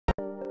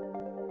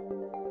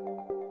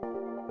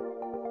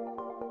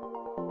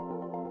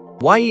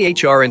Why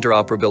EHR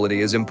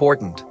interoperability is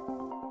important.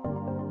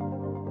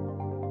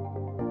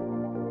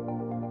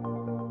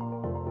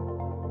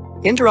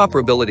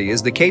 Interoperability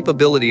is the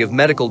capability of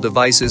medical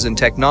devices and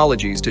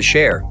technologies to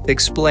share,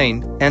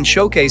 explain, and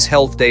showcase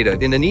health data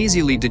in an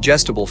easily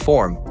digestible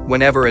form,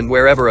 whenever and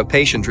wherever a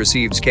patient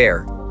receives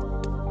care.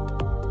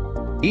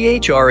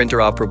 EHR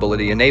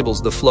interoperability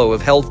enables the flow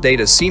of health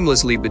data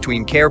seamlessly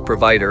between care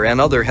provider and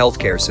other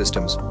healthcare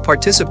systems,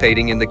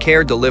 participating in the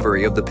care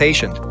delivery of the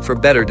patient for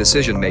better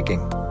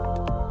decision-making.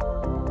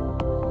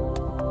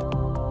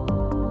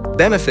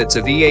 Benefits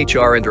of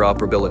EHR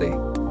interoperability.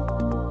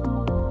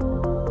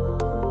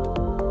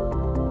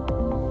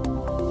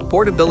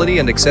 Portability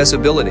and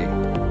accessibility.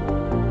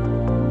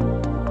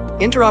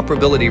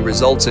 Interoperability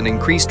results in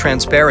increased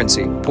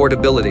transparency,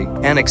 portability,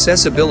 and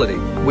accessibility,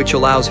 which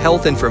allows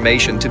health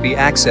information to be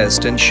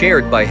accessed and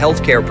shared by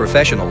healthcare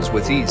professionals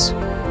with ease.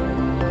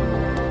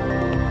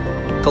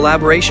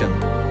 Collaboration.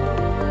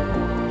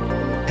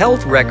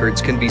 Health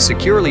records can be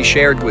securely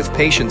shared with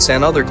patients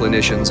and other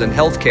clinicians in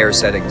healthcare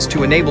settings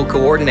to enable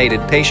coordinated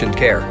patient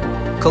care.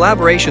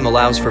 Collaboration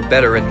allows for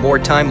better and more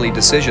timely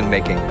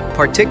decision-making,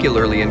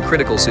 particularly in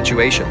critical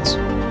situations.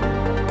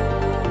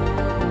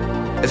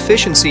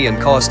 Efficiency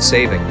and cost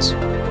savings.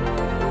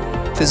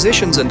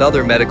 Physicians and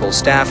other medical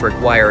staff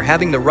require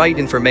having the right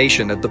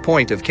information at the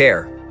point of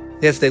care.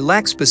 If they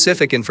lack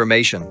specific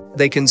information,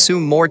 they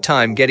consume more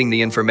time getting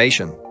the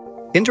information.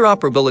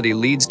 Interoperability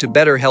leads to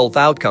better health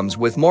outcomes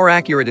with more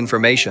accurate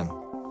information.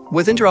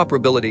 With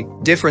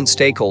interoperability, different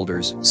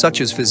stakeholders, such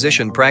as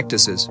physician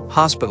practices,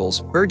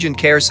 hospitals, urgent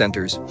care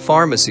centers,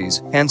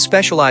 pharmacies, and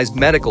specialized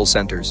medical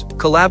centers,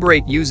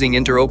 collaborate using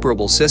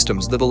interoperable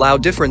systems that allow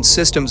different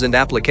systems and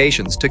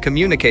applications to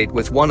communicate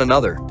with one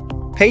another.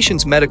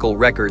 Patients' medical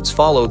records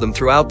follow them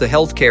throughout the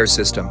healthcare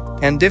system,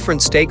 and different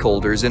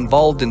stakeholders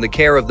involved in the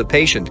care of the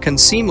patient can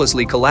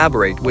seamlessly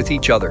collaborate with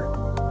each other.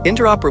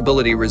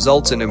 Interoperability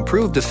results in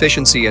improved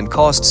efficiency and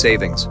cost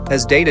savings,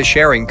 as data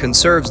sharing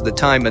conserves the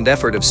time and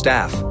effort of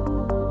staff.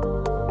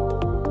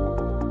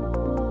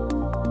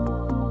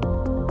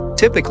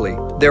 Typically,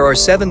 there are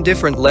 7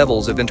 different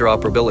levels of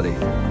interoperability.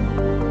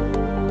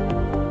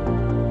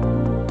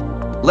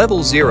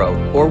 Level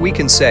 0, or we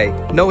can say,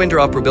 no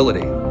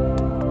interoperability.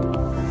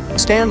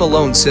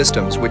 Standalone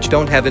systems which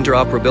don't have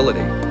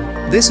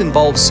interoperability. This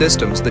involves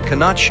systems that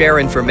cannot share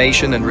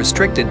information and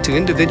restricted to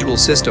individual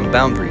system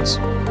boundaries.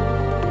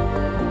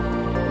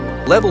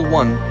 Level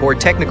 1, or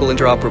technical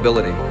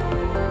interoperability.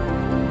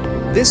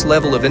 This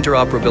level of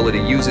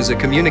interoperability uses a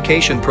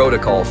communication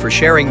protocol for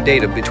sharing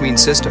data between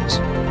systems.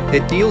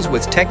 It deals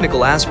with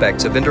technical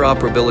aspects of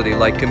interoperability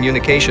like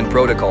communication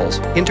protocols,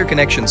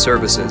 interconnection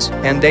services,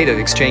 and data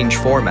exchange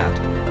format.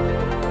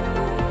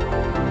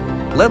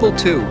 Level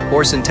 2,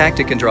 or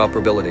syntactic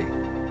interoperability.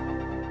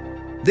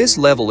 This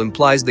level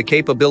implies the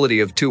capability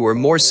of 2 or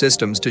more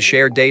systems to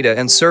share data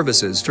and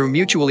services through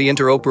mutually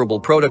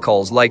interoperable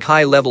protocols like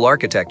high-level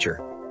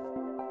architecture.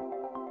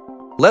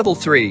 Level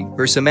 3,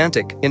 or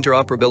semantic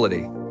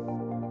interoperability.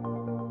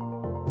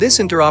 This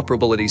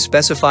interoperability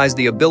specifies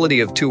the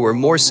ability of 2 or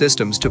more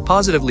systems to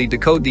positively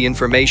decode the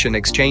information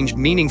exchanged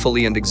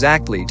meaningfully and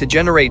exactly to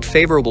generate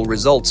favorable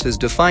results as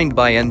defined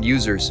by end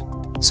users.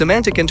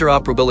 Semantic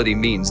interoperability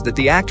means that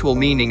the actual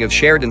meaning of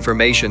shared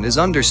information is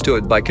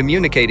understood by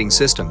communicating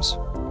systems.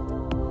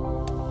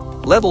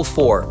 Level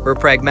 4, or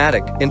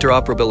pragmatic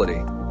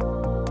interoperability.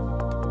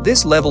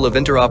 This level of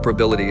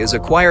interoperability is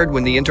acquired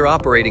when the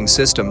interoperating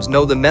systems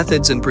know the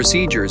methods and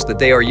procedures that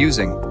they are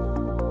using.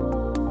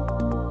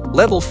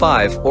 Level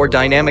 5, or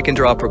dynamic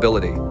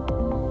interoperability.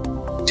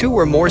 2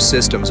 or more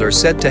systems are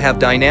said to have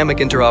dynamic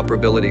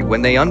interoperability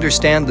when they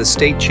understand the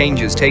state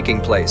changes taking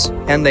place,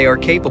 and they are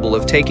capable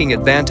of taking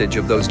advantage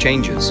of those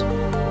changes.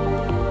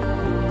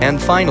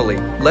 And finally,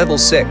 Level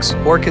 6,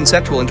 or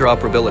conceptual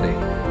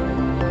interoperability.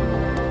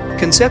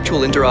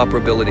 Conceptual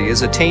interoperability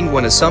is attained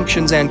when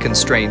assumptions and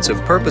constraints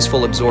of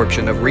purposeful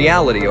absorption of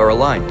reality are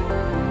aligned.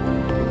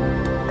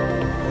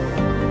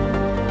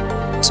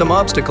 Some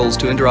obstacles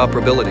to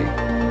interoperability.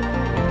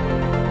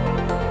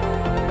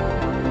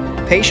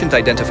 Patient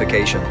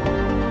identification.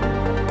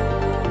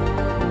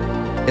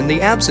 In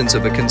the absence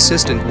of a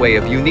consistent way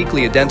of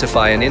uniquely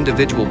identify an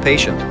individual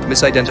patient,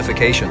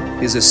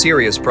 misidentification is a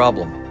serious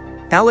problem.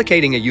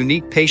 Allocating a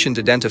unique patient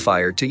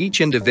identifier to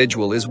each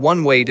individual is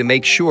one way to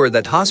make sure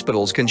that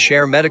hospitals can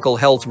share medical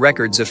health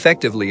records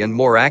effectively and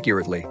more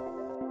accurately.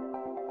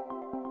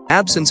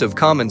 Absence of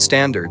common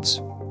standards.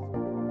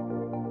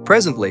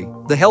 Presently,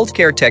 the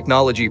healthcare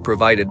technology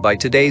provided by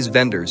today's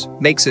vendors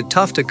makes it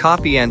tough to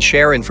copy and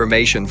share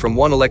information from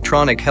one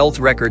electronic health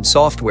record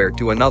software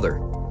to another.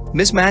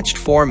 Mismatched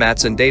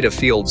formats and data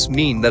fields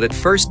mean that at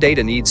first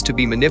data needs to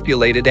be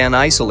manipulated and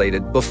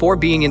isolated before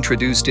being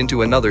introduced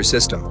into another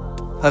system.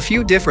 A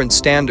few different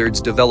standards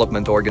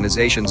development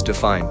organizations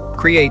define,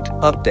 create,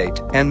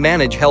 update, and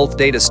manage health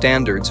data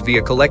standards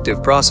via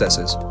collective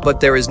processes, but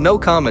there is no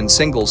common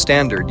single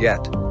standard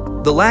yet.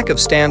 The lack of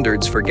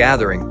standards for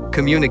gathering,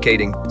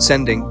 communicating,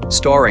 sending,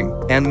 storing,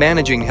 and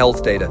managing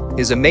health data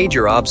is a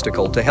major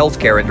obstacle to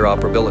healthcare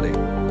interoperability.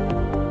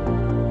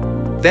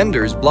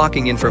 Vendors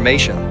blocking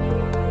information.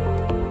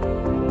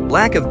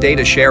 Lack of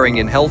data sharing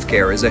in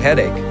healthcare is a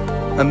headache.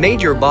 A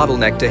major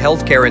bottleneck to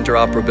healthcare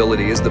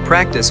interoperability is the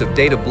practice of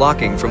data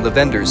blocking from the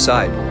vendor's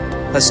side.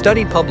 A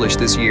study published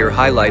this year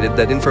highlighted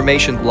that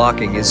information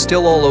blocking is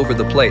still all over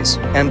the place,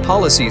 and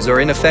policies are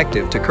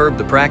ineffective to curb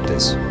the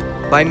practice.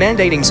 By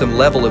mandating some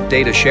level of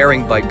data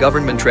sharing by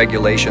government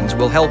regulations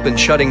will help in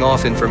shutting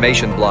off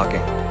information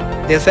blocking.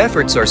 If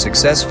efforts are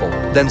successful,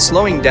 then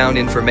slowing down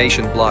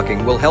information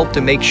blocking will help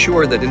to make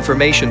sure that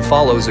information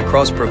follows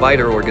across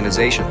provider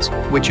organizations,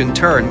 which in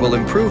turn will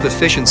improve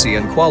efficiency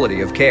and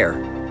quality of care.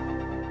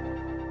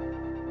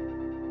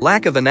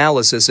 Lack of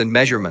analysis and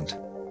measurement.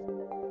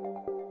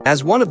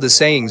 As one of the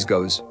sayings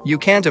goes, you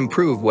can't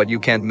improve what you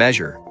can't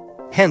measure.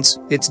 Hence,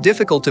 it's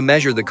difficult to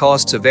measure the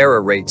costs of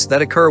error rates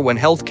that occur when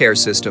healthcare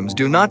systems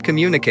do not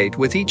communicate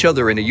with each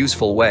other in a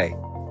useful way.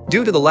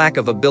 Due to the lack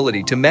of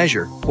ability to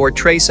measure or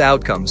trace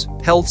outcomes,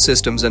 health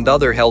systems and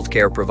other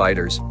healthcare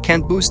providers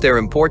can't boost their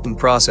important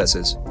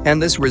processes,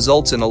 and this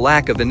results in a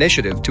lack of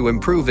initiative to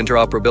improve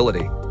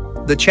interoperability.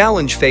 The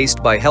challenge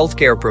faced by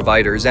healthcare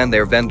providers and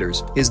their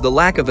vendors is the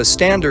lack of a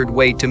standard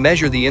way to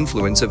measure the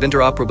influence of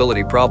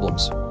interoperability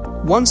problems.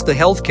 Once the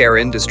healthcare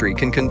industry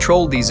can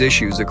control these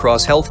issues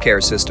across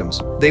healthcare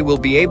systems, they will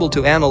be able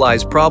to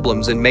analyze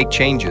problems and make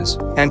changes,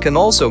 and can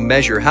also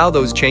measure how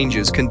those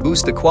changes can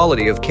boost the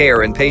quality of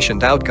care and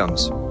patient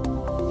outcomes.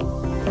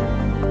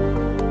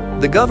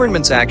 The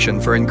government's action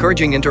for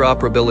encouraging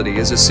interoperability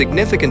is a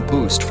significant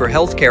boost for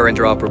healthcare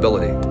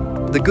interoperability.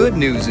 The good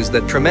news is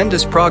that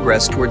tremendous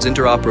progress towards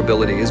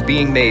interoperability is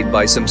being made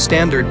by some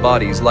standard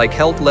bodies like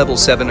Health Level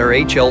 7 or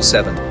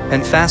HL7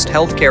 and Fast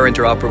Healthcare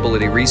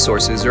Interoperability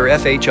Resources or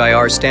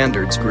FHIR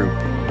Standards Group.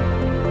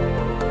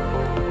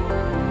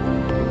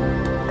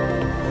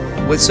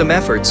 With some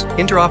efforts,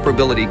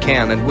 interoperability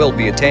can and will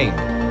be attained,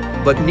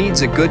 but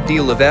needs a good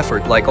deal of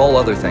effort like all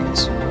other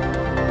things.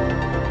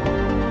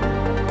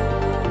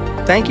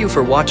 Thank you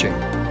for watching.